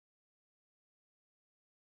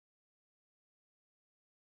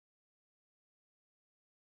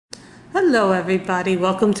Hello everybody,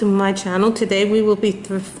 welcome to my channel. Today we will be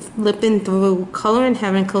flipping through Color in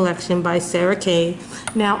Heaven collection by Sarah Kay.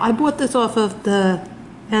 Now I bought this off of the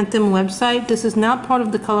Anthem website. This is not part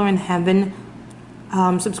of the Color in Heaven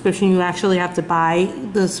subscription. You actually have to buy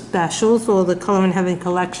the specials or the Color in Heaven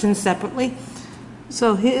collection separately.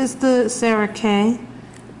 So here's the Sarah Kay.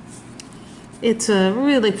 It's a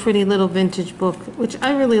really pretty little vintage book, which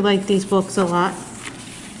I really like these books a lot,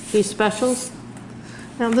 these specials.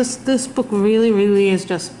 Now this book really is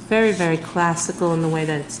just very classical in the way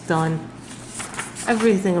that it's done.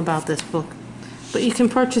 Everything about this book. But you can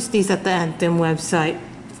purchase these at the Anthem website.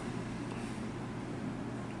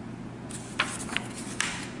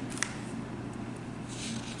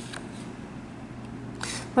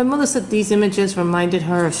 My mother said these images reminded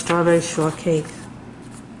her of strawberry shortcake.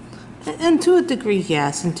 And to a degree,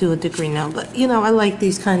 yes, and to a degree, no. But, you know, I like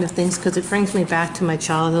these kind of things because it brings me back to my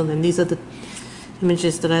childhood, and these are the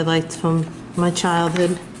images that I liked from my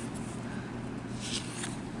childhood.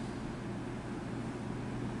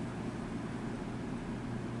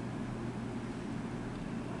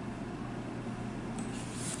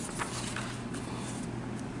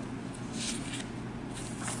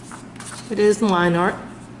 It is line art.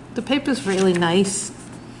 The paper's really nice.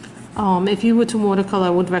 If you were to watercolor, I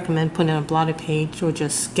would recommend putting a blotted page or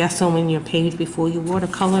just gessoing your page before you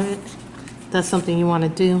watercolor it. That's something you want to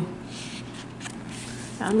do.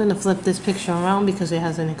 I'm going to flip this picture around because it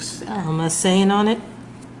has a saying on it.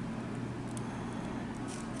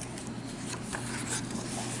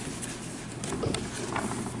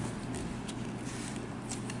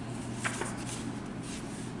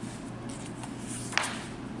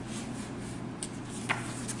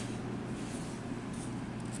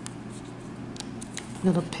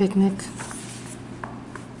 Little picnic.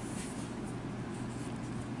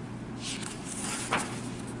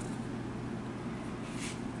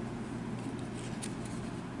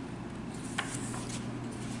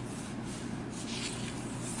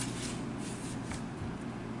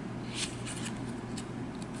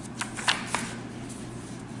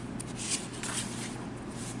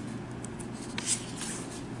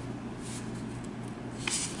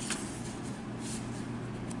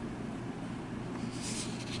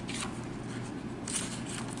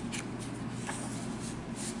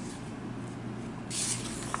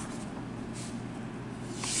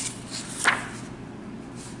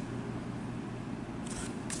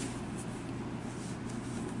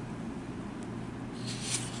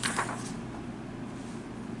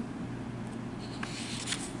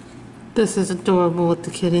 This is adorable with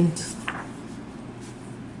the kittens.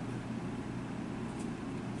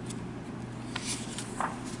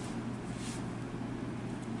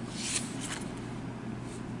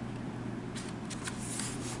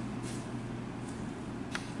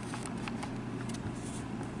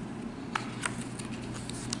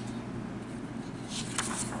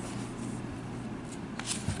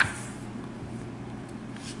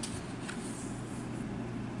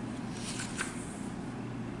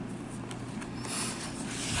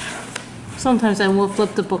 Sometimes I will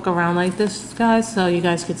flip the book around like this, guys, so you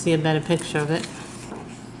guys could see a better picture of it.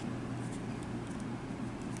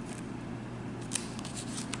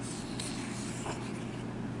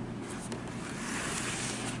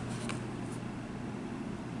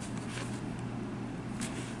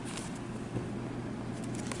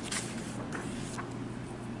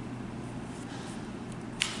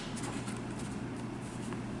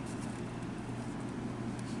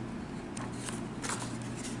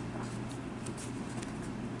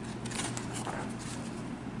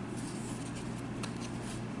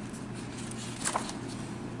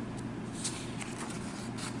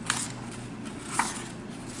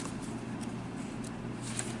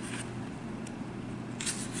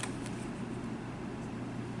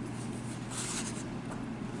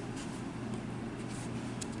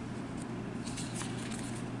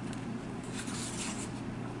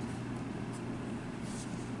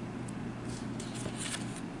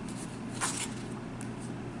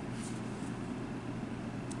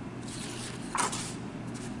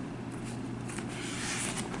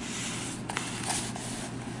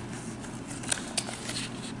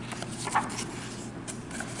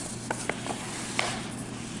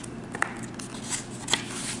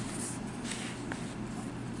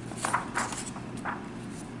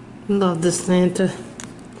 Love this Santa.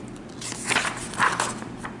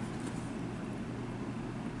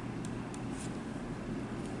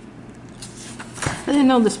 I didn't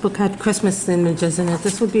know this book had Christmas images in it.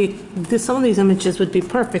 Some of these images would be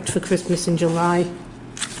perfect for Christmas in July.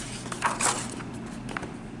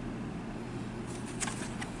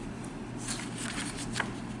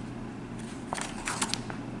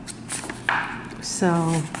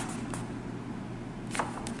 So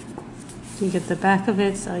you get the back of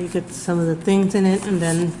it, so you get some of the things in it, and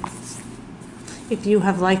then if you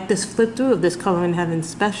have liked this flip through of this Color in Heaven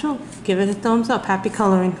special, give it a thumbs up. Happy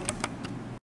coloring.